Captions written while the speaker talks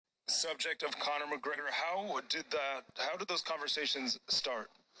subject of Conor McGregor, how did those conversations start?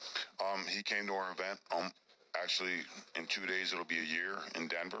 He came to our event. Actually, in 2 days, it'll be a year in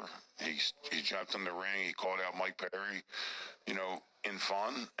Denver. He jumped in the ring. He called out Mike Perry, in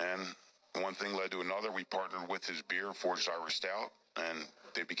fun. And one thing led to another. We partnered with his beer, Forged Irish Stout, and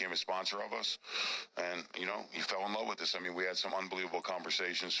they became a sponsor of us. And, he fell in love with this. I mean, we had some unbelievable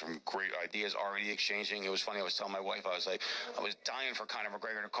conversations, some great ideas already exchanging. It was funny. I was telling my wife, I was dying for Conor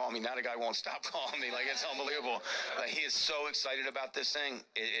McGregor to call me. Now the guy won't stop calling me. Like, it's unbelievable. He is so excited about this thing.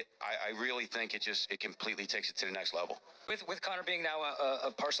 I really think it completely takes it to the next level. With Conor being now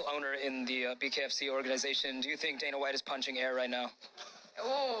a partial owner in the BKFC organization, do you think Dana White is punching air right now?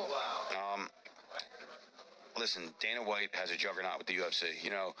 Oh, wow. Listen, Dana White has a juggernaut with the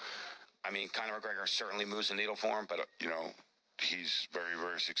UFC. Conor McGregor certainly moves the needle for him, but, he's very,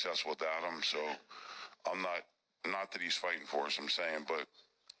 very successful without him. So I'm not that he's fighting for us, I'm saying, but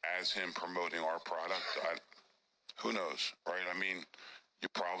as him promoting our product, who knows, right? I mean, you're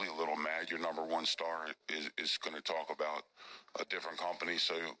probably a little mad. Your number one star is going to talk about a different company,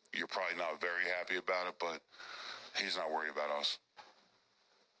 so you're probably not very happy about it, but he's not worried about us.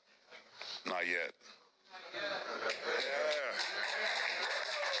 Not yet.